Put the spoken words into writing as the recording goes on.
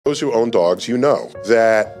Those who own dogs, you know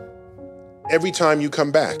that every time you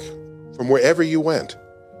come back from wherever you went,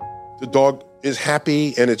 the dog is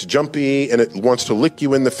happy and it's jumpy and it wants to lick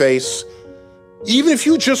you in the face. Even if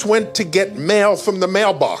you just went to get mail from the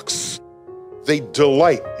mailbox, they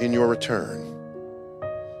delight in your return.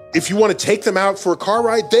 If you want to take them out for a car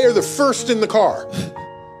ride, they're the first in the car.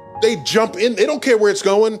 They jump in, they don't care where it's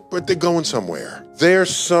going, but they're going somewhere. They're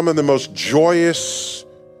some of the most joyous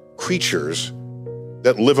creatures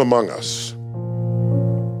that live among us.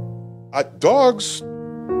 Dogs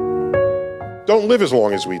don't live as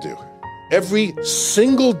long as we do. Every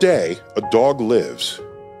single day a dog lives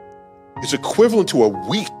is equivalent to a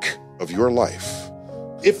week of your life.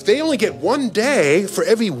 If they only get 1 day for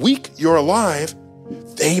every week you're alive,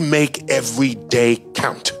 they make every day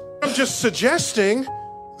count. I'm just suggesting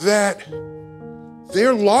that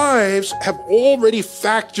their lives have already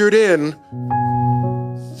factored in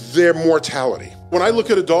their mortality. When I look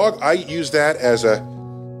at a dog, I use that as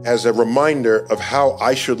a reminder of how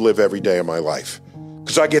I should live every day of my life,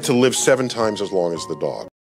 because I get to live 7 times as long as the dog.